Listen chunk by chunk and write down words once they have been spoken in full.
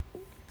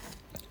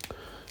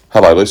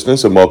Hello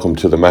listeners and welcome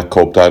to the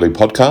MacCorp Daily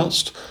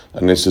Podcast,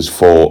 and this is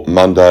for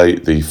Monday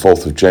the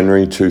 4th of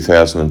January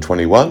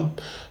 2021,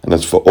 and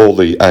it's for all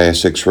the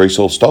ASX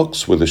resource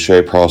stocks with a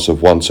share price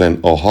of 1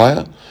 cent or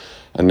higher,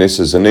 and this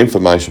is an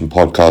information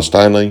podcast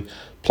only.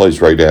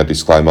 Please read our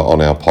disclaimer on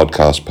our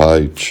podcast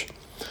page.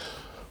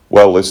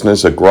 Well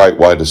listeners, a great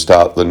way to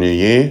start the new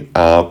year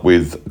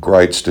with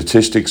great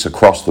statistics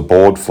across the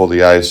board for the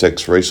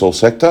ASX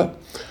resource sector.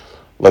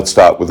 Let's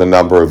start with a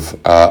number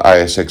of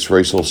ASX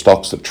resource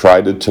stocks that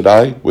traded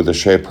today with a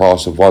share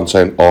price of 1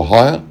 cent or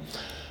higher,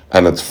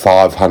 and it's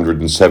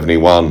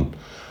 571.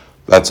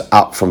 That's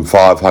up from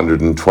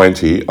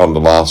 520 on the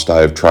last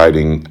day of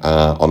trading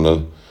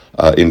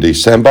in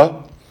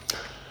December.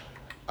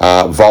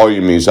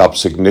 Volume is up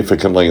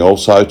significantly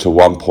also to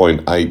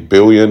 1.8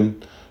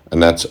 billion,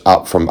 and that's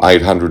up from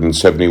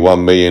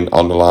 871 million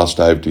on the last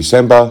day of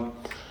December.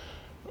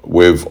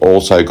 We've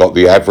also got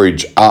the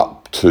average up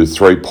to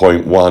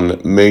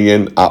 3.1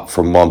 million, up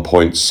from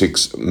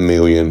 1.6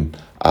 million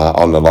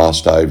on the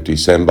last day of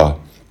December.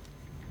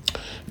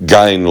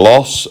 Gain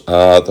loss,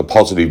 the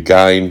positive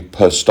gain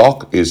per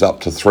stock is up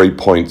to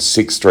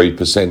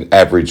 3.63%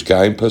 average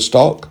gain per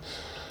stock,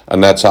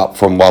 and that's up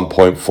from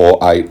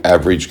 1.48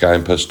 average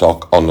gain per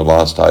stock on the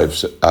last day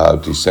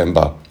of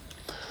December.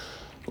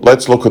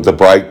 Let's look at the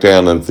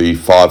breakdown of the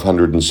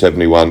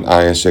 571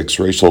 ASX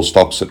resource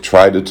stocks that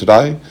traded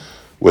today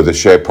with a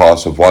share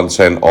price of 1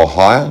 cent or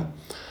higher.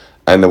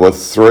 And there were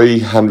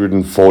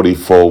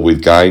 344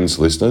 with gains,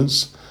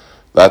 listeners.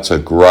 That's a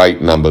great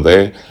number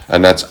there.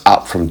 And that's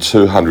up from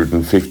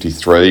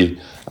 253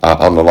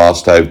 on the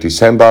last day of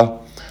December.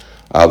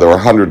 There were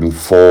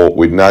 104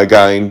 with no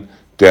gain,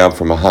 down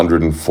from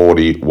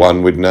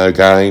 141 with no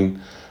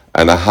gain,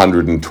 and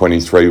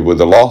 123 with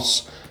a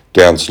loss,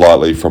 down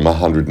slightly from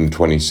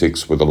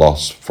 126 with a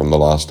loss from the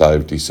last day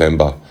of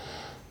December.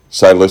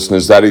 So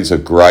listeners, that is a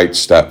great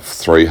stat,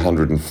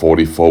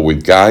 344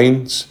 with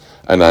gains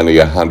and only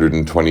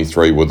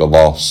 123 with a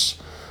loss.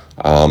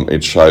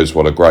 It shows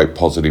what a great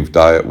positive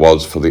day it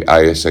was for the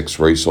ASX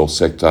resource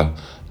sector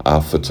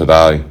for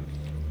today.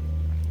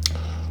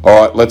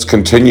 All right, let's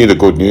continue the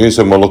good news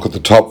and we'll look at the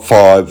top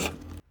 5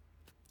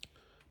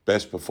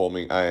 best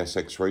performing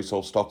ASX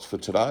resource stocks for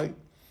today.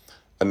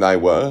 And they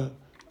were,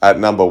 at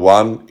number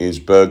 1 is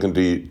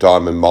Burgundy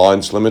Diamond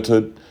Mines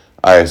Limited,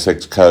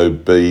 ASX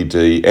code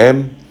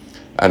BDM,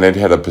 and it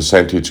had a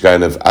percentage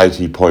gain of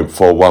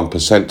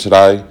 80.41%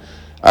 today.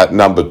 At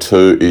number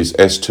 2 is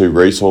S2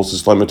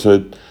 Resources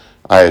Limited,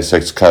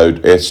 ASX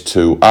code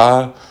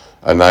S2R,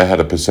 and they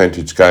had a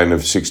percentage gain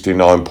of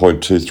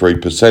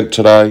 69.23%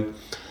 today.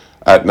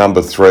 At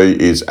number 3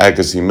 is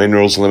Agassiz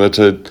Minerals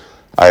Limited,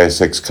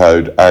 ASX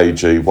code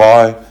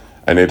AGY,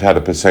 and it had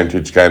a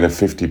percentage gain of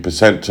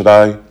 50%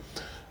 today.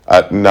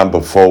 At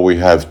number 4 we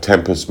have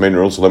Tempus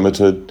Minerals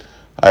Limited,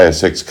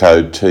 ASX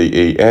code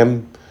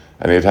TEM,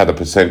 and it had a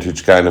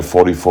percentage gain of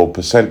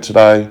 44%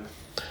 today.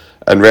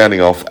 And rounding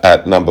off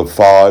at number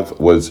 5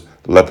 was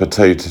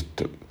Lepetito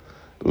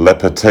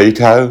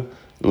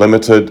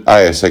Limited,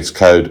 ASX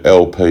code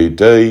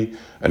LPD,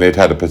 and it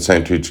had a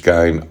percentage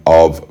gain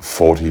of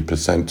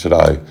 40%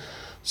 today.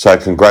 So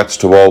congrats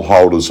to all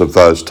holders of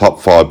those top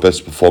 5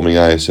 best performing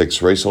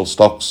ASX resource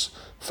stocks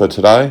for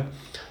today.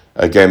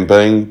 Again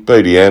being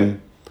BDM,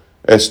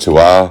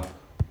 S2R,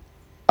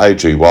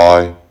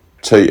 AGY,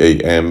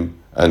 TEM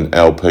and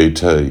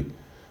LPT.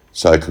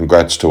 So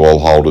congrats to all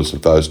holders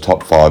of those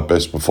top 5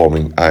 best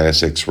performing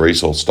ASX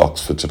resource stocks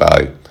for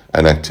today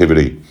and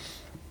activity.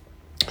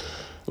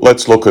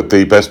 Let's look at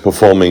the best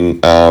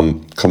performing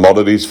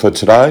commodities for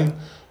today,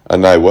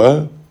 and they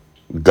were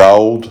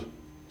gold,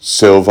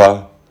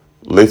 silver,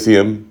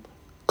 lithium,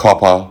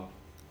 copper,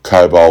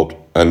 cobalt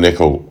and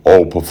nickel,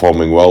 all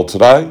performing well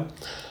today.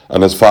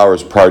 And as far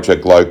as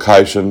project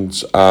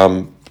locations,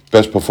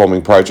 best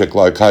performing project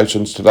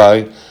locations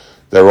today,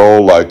 they're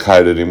all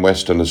located in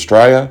Western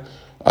Australia,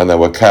 and they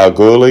were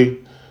Kalgoorlie,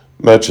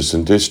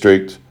 Murchison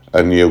District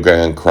and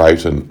Yilgarn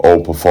Creighton,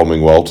 all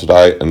performing well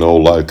today and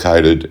all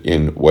located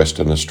in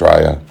Western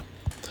Australia.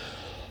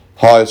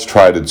 Highest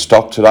traded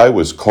stock today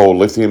was Core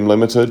Lithium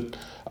Limited,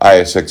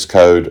 ASX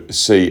code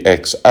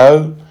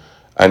CXO,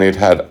 and it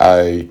had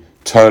a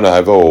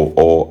turnover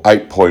or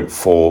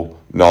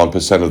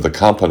 8.49% of the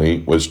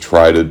company was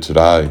traded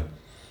today.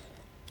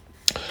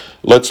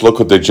 Let's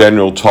look at the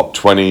general top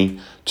 20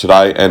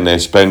 today and their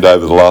spend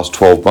over the last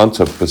 12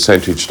 months of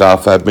percentage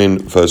staff admin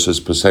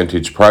versus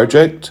percentage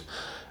project,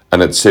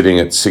 and it's sitting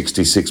at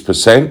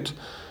 66%.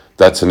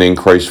 That's an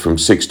increase from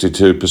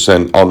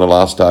 62% on the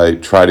last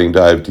trading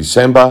day of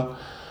December.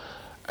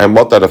 And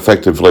what that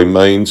effectively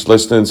means,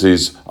 listeners,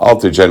 is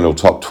of the general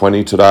top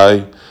 20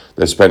 today,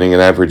 they're spending an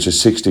average of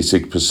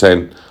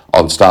 66%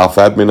 on staff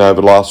admin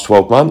over the last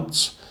 12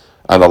 months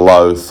and a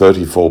low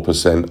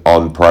 34%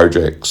 on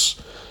projects.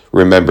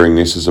 Remembering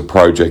this is a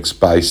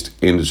projects-based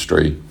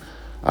industry.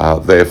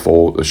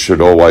 Therefore, there should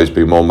always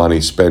be more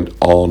money spent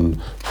on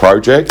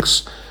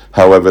projects.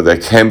 However, there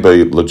can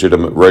be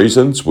legitimate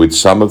reasons with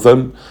some of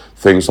them,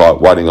 things like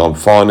waiting on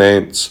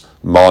finance,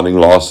 mining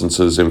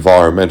licenses,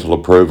 environmental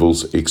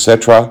approvals,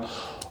 etc.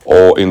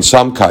 or in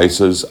some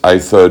cases, a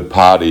third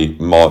party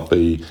might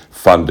be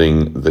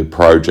funding the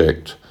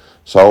project.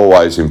 So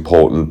always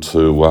important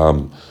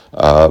to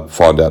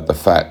find out the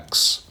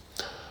facts.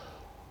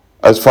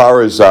 As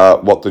far as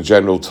what the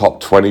general top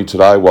 20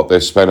 today, what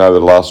they've spent over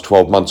the last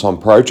 12 months on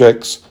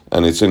projects,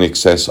 and it's in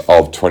excess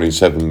of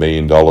 $27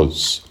 million.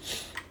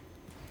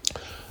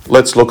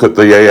 Let's look at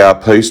the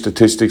ERP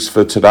statistics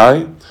for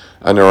today.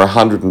 And there are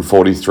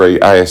 143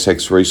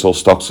 ASX resource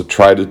stocks that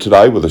traded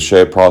today with a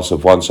share price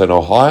of 1 cent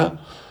or higher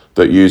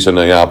that use an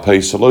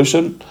ERP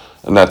solution,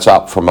 and that's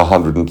up from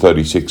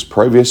 136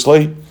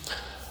 previously.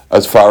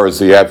 As far as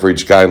the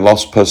average gain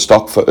loss per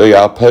stock for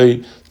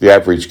ERP, the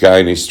average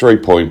gain is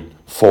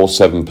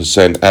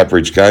 3.47%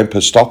 average gain per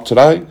stock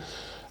today,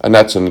 and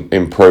that's an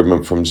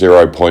improvement from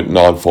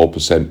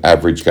 0.94%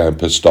 average gain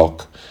per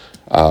stock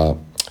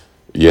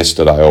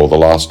yesterday, or the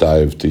last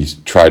day of the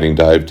trading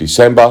day of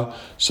December.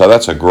 So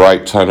that's a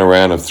great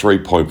turnaround of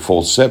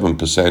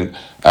 3.47%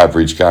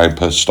 average gain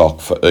per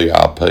stock for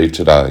ERP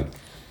today.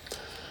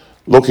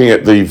 Looking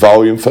at the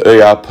volume for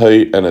ERP,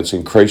 and it's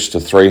increased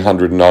to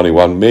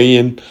 391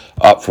 million,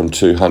 up from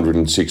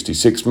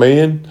 266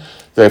 million.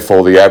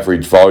 Therefore, the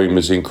average volume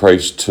has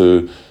increased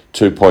to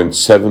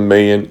 2.7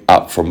 million,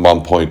 up from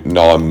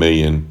 1.9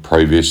 million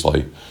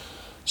previously.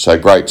 So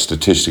great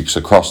statistics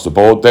across the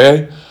board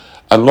there.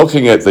 And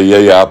looking at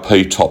the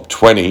ERP top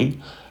 20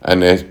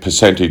 and their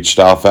percentage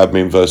staff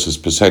admin versus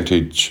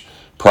percentage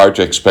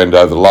project spend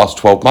over the last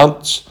 12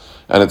 months,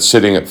 and it's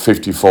sitting at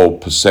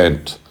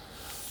 54%,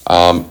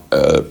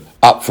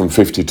 up from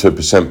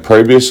 52%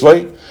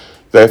 previously.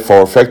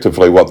 Therefore,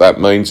 effectively what that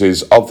means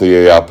is of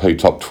the ERP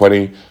top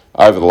 20,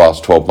 over the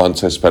last 12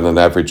 months, they spent an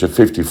average of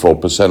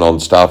 54% on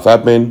staff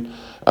admin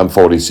and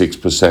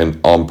 46%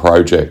 on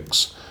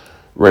projects.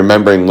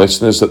 Remembering,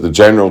 listeners, that the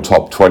general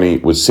top 20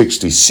 was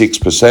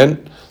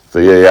 66%,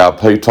 the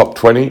ERP top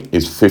 20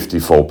 is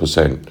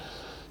 54%.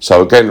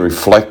 So again,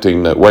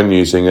 reflecting that when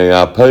using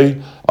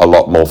ERP, a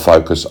lot more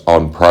focus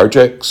on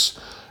projects,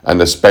 and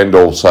the spend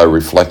also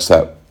reflects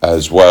that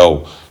as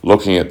well.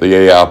 Looking at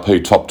the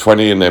ERP top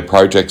 20 and their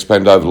project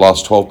spend over the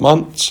last 12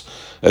 months,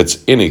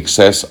 it's in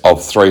excess of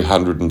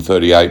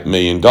 $338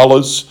 million,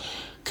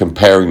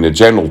 comparing the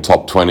general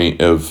top 20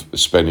 of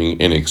spending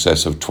in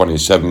excess of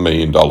 $27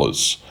 million.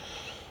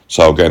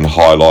 So again,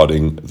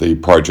 highlighting the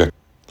project,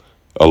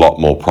 a lot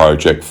more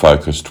project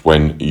focused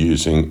when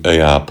using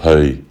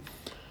ERP.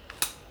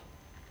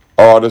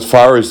 All right, as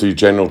far as the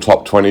general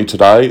top 20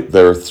 today,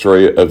 there are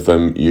 3 of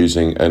them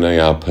using an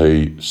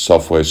ERP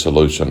software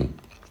solution.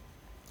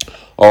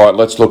 All right,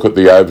 let's look at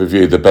the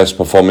overview, the best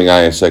performing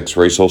ASX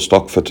resource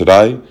stock for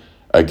today,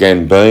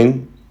 again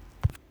being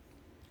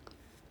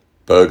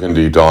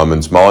Burgundy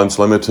Diamonds Mines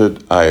Limited,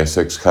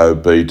 ASX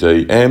code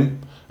BDM,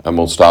 and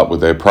we'll start with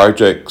their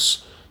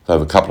projects. They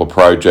have a couple of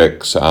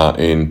projects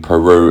in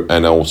Peru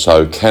and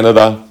also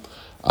Canada.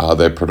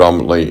 They're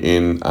predominantly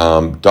in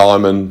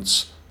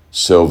diamonds,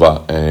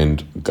 silver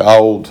and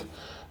gold.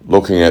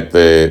 Looking at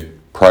their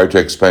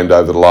project spend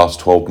over the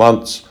last 12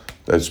 months,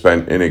 they've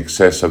spent in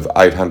excess of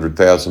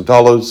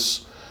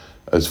 $800,000.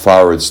 As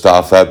far as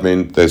staff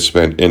admin, they've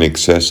spent in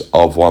excess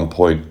of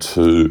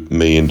 $1.2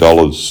 million.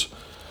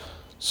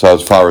 So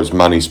as far as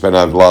money spent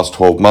over the last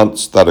 12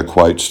 months, that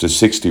equates to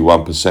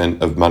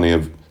 61% of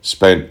money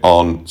spent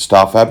on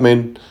staff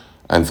admin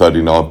and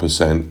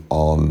 39%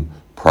 on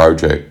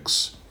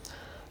projects.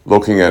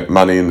 Looking at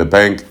money in the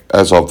bank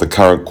as of the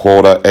current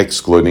quarter,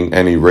 excluding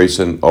any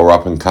recent or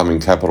up-and-coming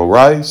capital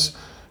raise,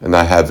 and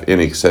they have in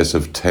excess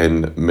of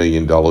 $10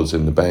 million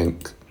in the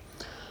bank.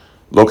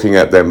 Looking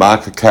at their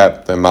market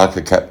cap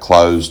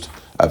closed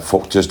at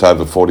just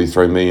over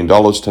 $43 million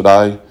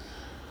today.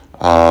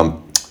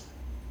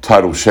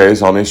 Total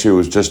shares on issue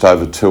was just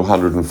over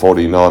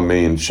 249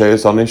 million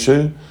shares on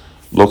issue.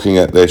 Looking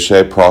at their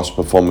share price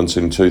performance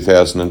in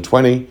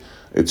 2020,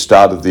 it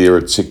started the year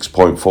at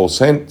 6.4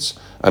 cents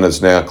and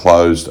it's now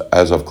closed,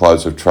 as of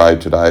close of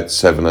trade today, at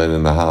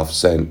 17.5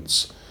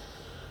 cents.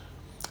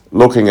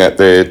 Looking at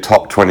their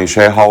top 20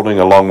 shareholding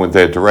along with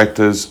their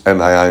directors, and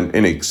they own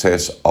in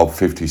excess of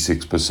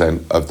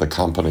 56% of the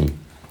company.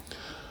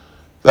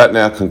 That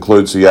now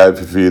concludes the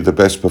overview of the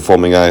best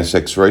performing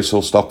ASX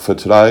resource stock for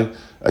today,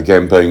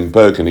 again being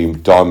Burgundy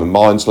Diamond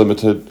Mines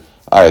Limited,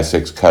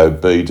 ASX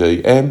code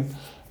BDM,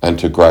 and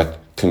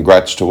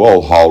congrats to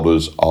all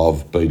holders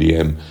of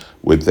BDM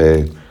with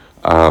their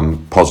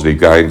positive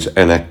gains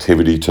and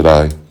activity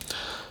today.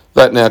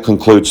 That now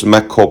concludes the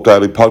MacCorp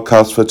Daily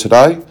Podcast for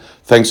today.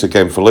 Thanks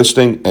again for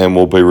listening, and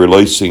we'll be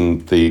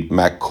releasing the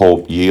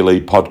MacCorp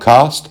Yearly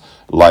Podcast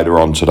later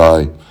on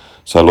today.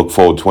 So look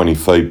forward to any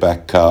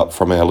feedback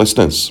from our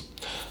listeners.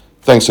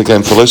 Thanks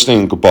again for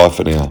listening. Goodbye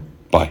for now.